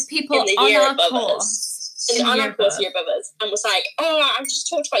with people in the on year our above course. Us. On our course year above us, and was like, "Oh, I've just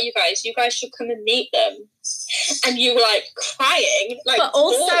talked about you guys should come and meet them." And you were like crying, like, but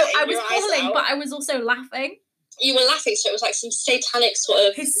also I was bawling, but I was also laughing. You were laughing, so it was like some satanic sort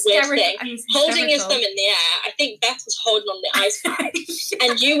of weird thing. Holding his thumb in the air. I think Beth was holding on the ice pack,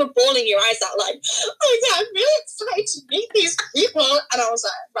 and you were bawling your eyes out like, "Oh yeah, I'm really excited to meet these people." And I was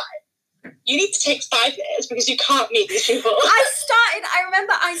like, right, you need to take 5 minutes because you can't meet these people. I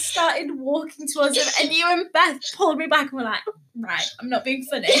remember I started walking towards them and you and Beth pulled me back and were like, right, I'm not being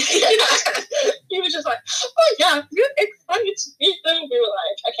funny. You were just like, oh yeah, you're excited to meet them. We were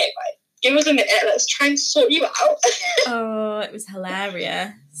like, okay, right, give us a minute, let's try and sort you out. Oh, it was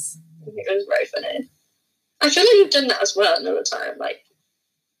hilarious. It was very funny. I feel like you've done that as well another time, like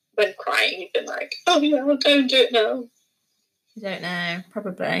when crying, you've been like, oh yeah, I'll go and do it now. I don't know,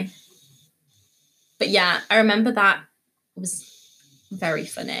 probably. But yeah, I remember that was very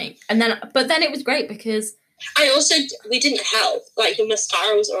funny. But then it was great because we didn't help. Like, your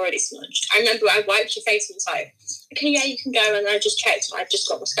mascara was already smudged. I remember I wiped your face and was like, okay, yeah, you can go. And I just checked and I just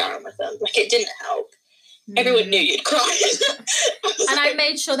got mascara on my thumb. Like, it didn't help. Everyone knew you'd cried. And I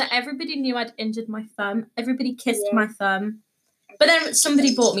made sure that everybody knew I'd injured my thumb. Everybody kissed my thumb. But then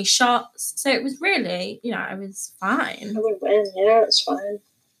somebody bought me shots. So it was really, I was fine. I would win, yeah, it's fine.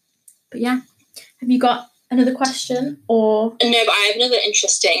 But yeah. Have you got another question or? No, but I have another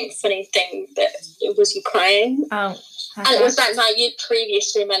interesting, funny thing that it was you crying. Oh. And it was that night you'd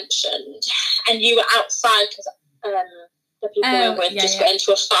previously mentioned. And you were outside because the people we were with just got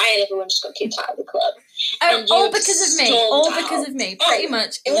into a fight and everyone just got kicked out of the club. Oh, all because of me. All because of me. Pretty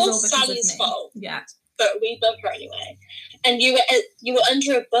much. It was all because Sally's of me. fault. Yeah. But we love her anyway. And you were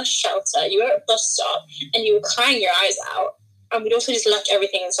under a bus shelter. You were at a bus stop and you were crying your eyes out. And we'd also just left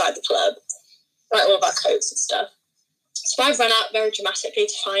everything inside the club, like all of our coats and stuff. So I ran out very dramatically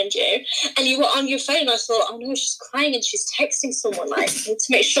to find you. And you were on your phone. And I thought, oh no, she's crying and she's texting someone, like, to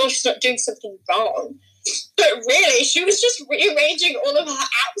make sure she's not doing something wrong. But really, she was just rearranging all of her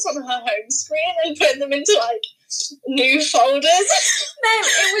apps on her home screen and putting them into, like, new folders. No,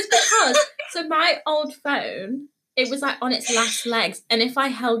 it was because, so my old phone, it was, like, on its last legs. And if I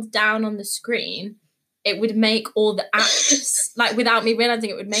held down on the screen, it would make all the apps, like, without me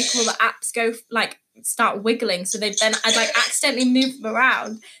realising, it would make all the apps go, like, start wiggling. So I'd, like, accidentally move them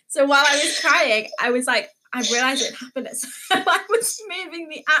around. So while I was crying, I was, like, I realised it happened. So I was moving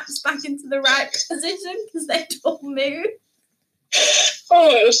the apps back into the right position because they'd all moved.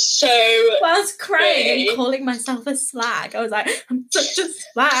 Oh, it was so whilst crying and calling myself a slag. I was like, I'm such a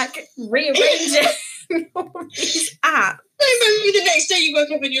slag, rearranging all these apps. I remember the next day you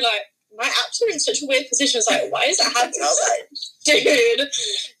woke up and you're like, my apps are in such a weird position. I was like, why is that happening? I was like, dude,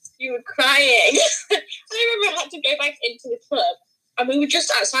 you were crying. I remember I had to go back into the club. And we were just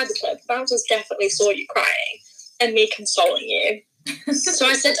outside the club. Bouncers definitely saw you crying and me consoling you. So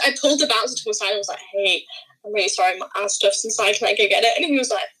I pulled the bouncer to the side and was like, hey, I'm really sorry, our stuff's inside, can I go get it? And he was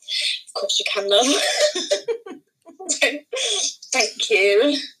like, of course you can, love. Thank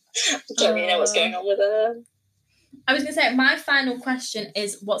you. I don't really know what's going on with her. I was going to say, my final question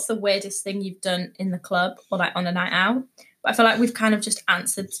is, what's the weirdest thing you've done in the club or like on a night out? But I feel like we've kind of just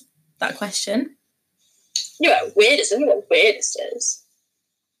answered that question. Yeah, weirdest. I don't know what weirdest is.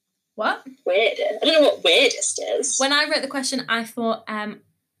 What? Weirdest. I don't know what weirdest is. When I wrote the question, I thought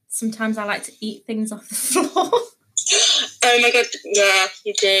sometimes I like to eat things off the floor. Oh my god, yeah,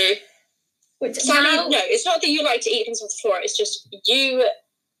 you do. No, it's not that you like to eat things off the floor. It's just you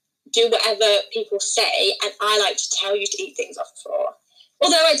do whatever people say, and I like to tell you to eat things off the floor.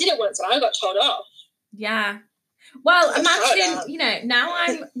 Although I did it once and I got told off. Yeah. Well, imagine,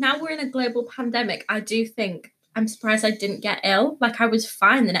 now we're in a global pandemic. I do think I'm surprised I didn't get ill. Like, I was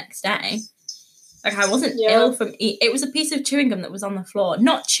fine the next day. Like, I wasn't ill from it was a piece of chewing gum that was on the floor.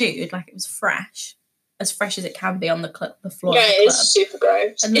 Not chewed, like it was fresh. As fresh as it can be on the floor. Yeah, it is super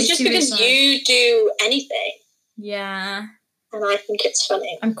gross. And it's just because you do anything. Yeah. And I think it's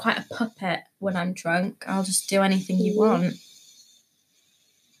funny. I'm quite a puppet when I'm drunk. I'll just do anything you want.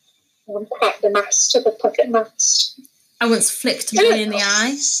 I'm quite the master, the puppet master. I once flicked a boy in the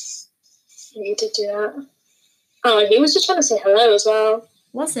eye. You did do that. Oh, he was just trying to say hello as well.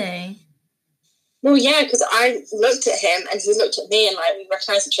 Was he? Well, yeah, because I looked at him and he looked at me and like we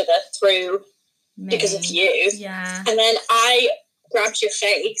recognised each other through because of you. Yeah. And then I grabbed your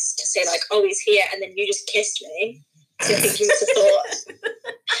face to say like, oh, he's here, and then you just kissed me. So I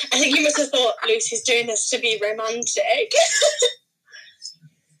think you must have thought Lucy's doing this to be romantic.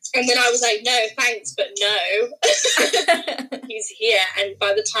 And then I was like, no, thanks, but no. He's here. And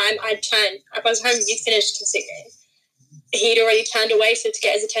by the time you finished kissing me, he'd already turned away, so to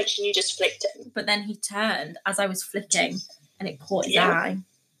get his attention, you just flicked him. But then he turned as I was flicking, and it caught his eye.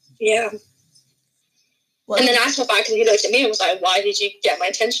 Yeah. Well, and then I felt bad because he looked at me and was like, why did you get my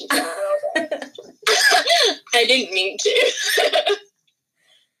attention for that? I didn't mean to.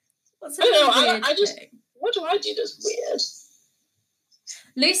 What's what do I do that's weird?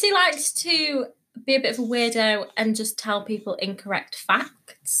 Lucy likes to be a bit of a weirdo and just tell people incorrect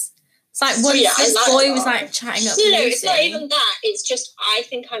facts. It's like once this boy was like chatting up Lucy. No, it's not even that. It's just I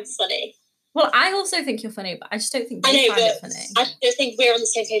think I'm funny. Well, I also think you're funny, but I just don't think they find it funny. I don't think we're on the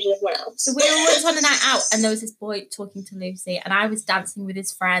same page as everyone else. So we were once on a night out, and there was this boy talking to Lucy, and I was dancing with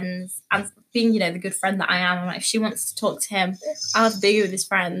his friends, and being, the good friend that I am, I'm like, if she wants to talk to him, I'll have to be with his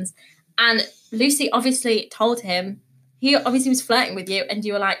friends. And Lucy obviously told him, he obviously was flirting with you, and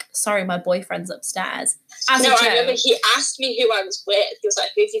you were like, sorry, my boyfriend's upstairs. I remember he asked me who I was with. He was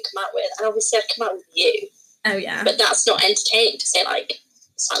like, who have you come out with? And obviously I'd come out with you. Oh, yeah. But that's not entertaining to say, like,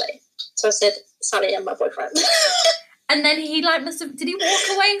 Sally. So I said, Sally and my boyfriend. And then he, did he walk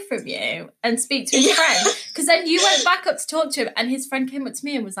away from you and speak to his friend? Because then you went back up to talk to him, and his friend came up to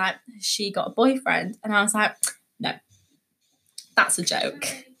me and was like, has she got a boyfriend? And I was like, no, that's a joke.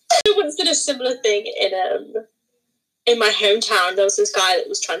 I once did a similar thing in my hometown. There was this guy that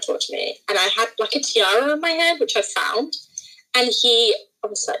was trying to talk to me, and I had, like, a tiara on my head, which I found, and he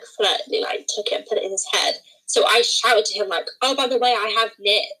obviously, like, flirtedly, like, took it and put it in his head. So I shouted to him, like, oh, by the way, I have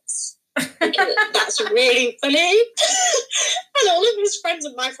knits. Because that's really funny. And all of his friends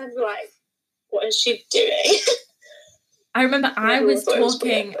and my friends were like, what is she doing? I remember I was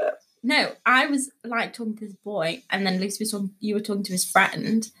talking to this boy, and then Lucy was talking, you were talking to his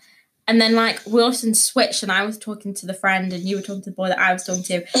friend, and then like we all switched, and I was talking to the friend, and you were talking to the boy that I was talking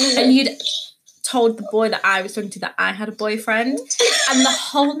to, and you'd told the boy that I was talking to that I had a boyfriend, and the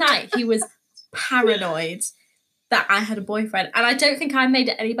whole night he was paranoid that I had a boyfriend. And I don't think I made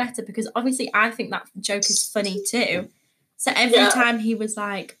it any better, because obviously I think that joke is funny too. So every time he was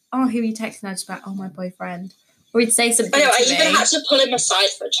like, oh, who are you texting? I'd just be like, oh, my boyfriend. Or he'd say something I even had to pull him aside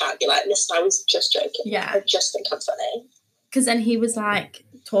for a chat and be like, listen, I was just joking. Yeah. I just think I'm funny. Because then he was like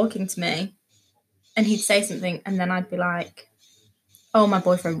talking to me, and he'd say something, and then I'd be like, oh, my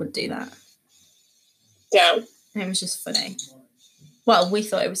boyfriend would do that. Yeah. And it was just funny. Well, we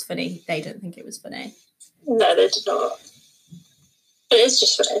thought it was funny. They didn't think it was funny. No, they did not. But it's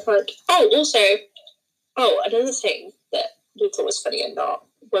just funny. Like, another thing that we thought was funny and not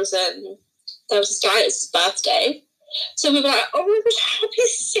was there was this guy at his birthday. So we were like, oh my gosh, happy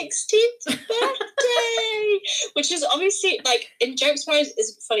 16th birthday! Which is obviously, like, in jokes wise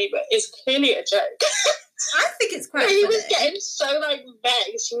isn't funny, but is clearly a joke. I think it's quite funny. He was getting so, like,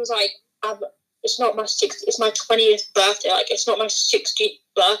 vexed. He was like, it's not my 60th, it's my 20th birthday. Like, it's not my 60th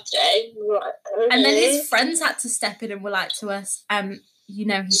birthday. And, like, okay. And then his friends had to step in and were like to us,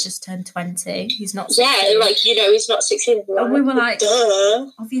 he's just turned 20. He's not 16. Yeah, like, he's not 16. And we were like,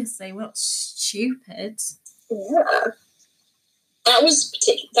 duh. Obviously, we're not stupid. Yeah. That was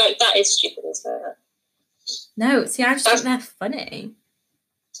particular. That is stupid, isn't it? No, see, I just think they're funny.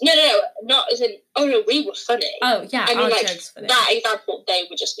 No, not as in, oh no, we were funny. Oh, yeah, I mean, like, jokes funny. That example, they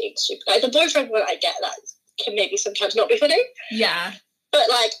were just being stupid. Like, the boyfriend one, I get that can maybe sometimes not be funny. Yeah. But,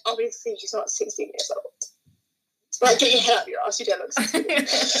 like, obviously he's not 16 years old. Like, get your head up your ass, you don't look 16.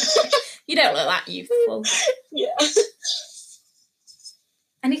 You don't look that youthful. Yeah.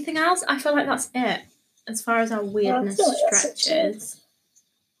 Anything else? I feel like that's it, as far as our weirdness stretches.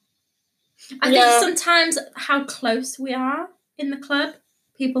 I think sometimes how close we are in the club,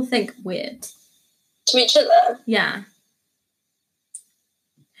 people think weird. To each other? Yeah.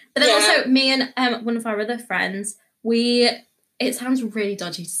 But then also, me and one of our other friends, it sounds really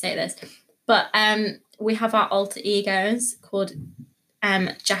dodgy to say this, but we have our alter egos called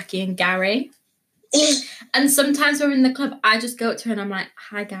Jackie and Gary. And sometimes we're in the club, I just go up to her and I'm like,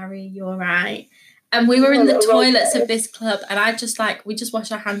 hi Gary, you all right? And we were in the toilets of this club, and we just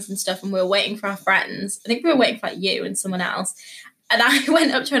washed our hands and stuff, and we were waiting for our friends. I think we were waiting for you and someone else. And I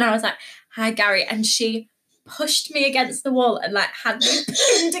went up to her and I was like, hi Gary. And she pushed me against the wall and had me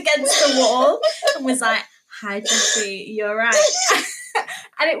pinned against the wall and was like, hi Jackie, you all right?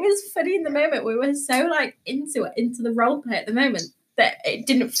 And it was funny in the moment. We were so into the role play at the moment, that it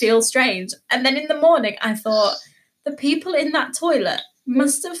didn't feel strange. And then in the morning, I thought, the people in that toilet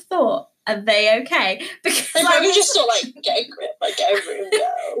must have thought, are they okay? Because you just thought, get a grip, get a room,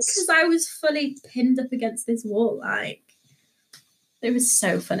 girls. Because I was fully pinned up against this wall, it was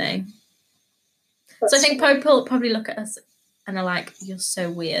so funny. So I think people probably look at us and are like, you're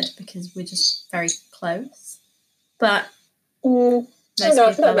so weird, because we're just very close. But I feel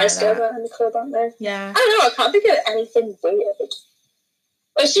like most people are in the club, aren't they? Yeah. I don't know, I can't think of anything weird.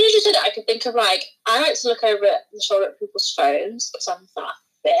 As soon as you said it, I could think of, I like to look over the shoulder at people's phones, because I'm that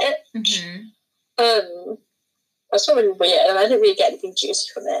bitch. Mm-hmm. That's not really weird, and I didn't really get anything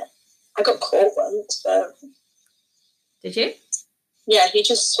juicy from it. I got caught once, but... Did you? Yeah, he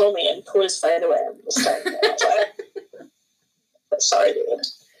just saw me and pulled his phone away and was staring at me. I was like, sorry, dude.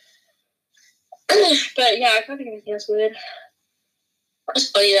 But yeah, I can't think of anything else weird. That's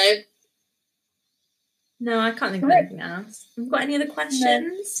funny, though. No, I can't think of anything else. Have you got any other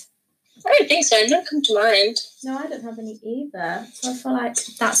questions? No. I don't think so. None come to mind. No, I don't have any either. So I feel like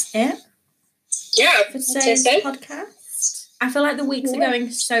that's it. Yeah. For today's podcast. I feel like the weeks are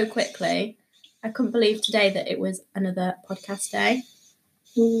going so quickly. I couldn't believe today that it was another podcast day.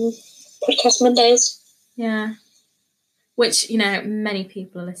 Podcast Mondays. Yeah. Which, many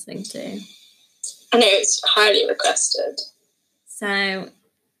people are listening to. I know, it's highly requested. So,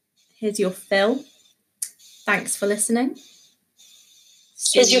 here's your fill. Thanks for listening.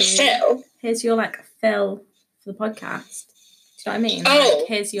 Here's your fill? Here's your, fill for the podcast. Do you know what I mean? Oh,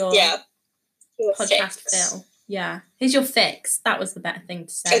 here's your podcast fill. Yeah. Here's your fix. That was the better thing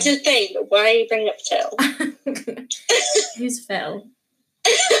to say. It's a thing, but why are you bringing up Phil? Who's Phil?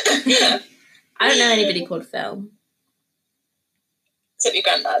 I don't know anybody called Phil. Except your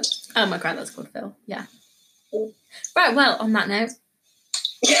granddad. Oh, my granddad's called Phil. Yeah. Right, well, on that note.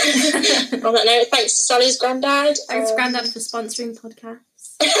 On that note, thanks to Sally's granddad. Thanks, Granddad, for sponsoring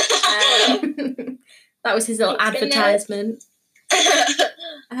podcasts. That was his little advertisement. If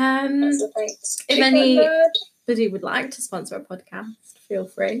anybody would like to sponsor a podcast, feel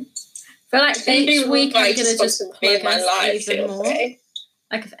free. I feel like each week I'm going to just plug us even more.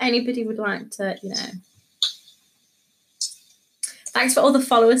 Like, if anybody would like to, Thanks for all the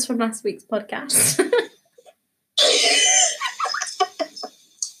followers from last week's podcast.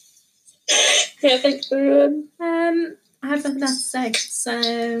 Yeah, thanks for I have nothing else to say.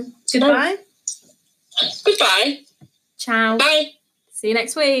 So, goodbye. Goodbye. Ciao. Bye. See you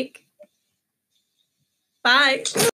next week. Bye.